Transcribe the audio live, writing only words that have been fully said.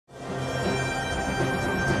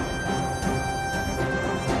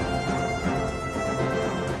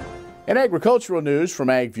And agricultural news from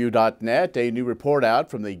agview.net, a new report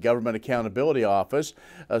out from the Government Accountability Office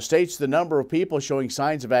states the number of people showing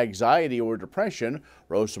signs of anxiety or depression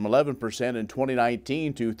rose from 11% in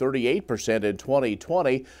 2019 to 38% in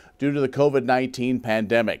 2020 due to the COVID-19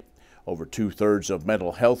 pandemic. Over two-thirds of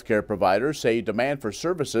mental health care providers say demand for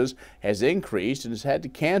services has increased and has had to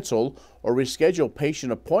cancel or reschedule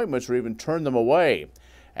patient appointments or even turn them away.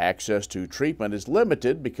 Access to treatment is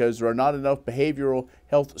limited because there are not enough behavioral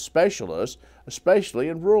health specialists, especially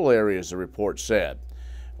in rural areas, the report said.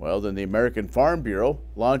 Well, then the American Farm Bureau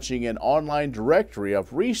launching an online directory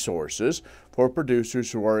of resources for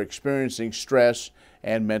producers who are experiencing stress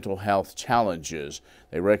and mental health challenges.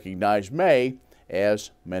 They recognize May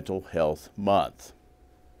as Mental Health Month.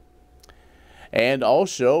 And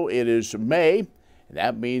also, it is May.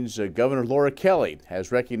 That means Governor Laura Kelly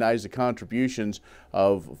has recognized the contributions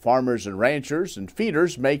of farmers and ranchers and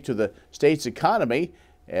feeders make to the state's economy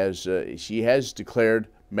as she has declared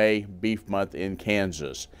May Beef Month in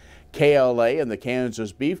Kansas. KLA and the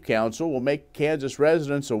Kansas Beef Council will make Kansas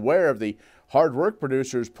residents aware of the hard work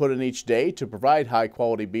producers put in each day to provide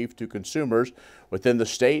high-quality beef to consumers within the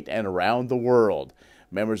state and around the world.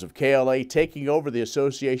 Members of KLA taking over the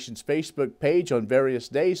association's Facebook page on various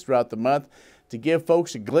days throughout the month to give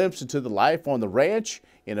folks a glimpse into the life on the ranch,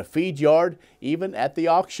 in a feed yard, even at the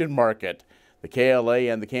auction market. The KLA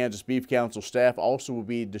and the Kansas Beef Council staff also will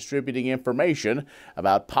be distributing information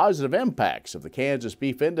about positive impacts of the Kansas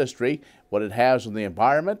beef industry, what it has on the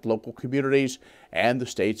environment, local communities, and the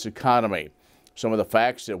state's economy. Some of the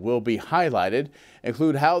facts that will be highlighted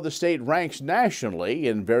include how the state ranks nationally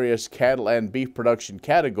in various cattle and beef production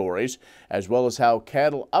categories, as well as how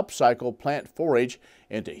cattle upcycle plant forage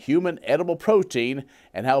into human edible protein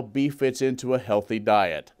and how beef fits into a healthy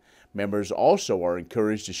diet. Members also are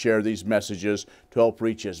encouraged to share these messages to help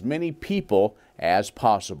reach as many people as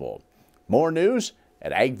possible. More news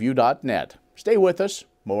at agview.net. Stay with us.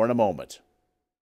 More in a moment.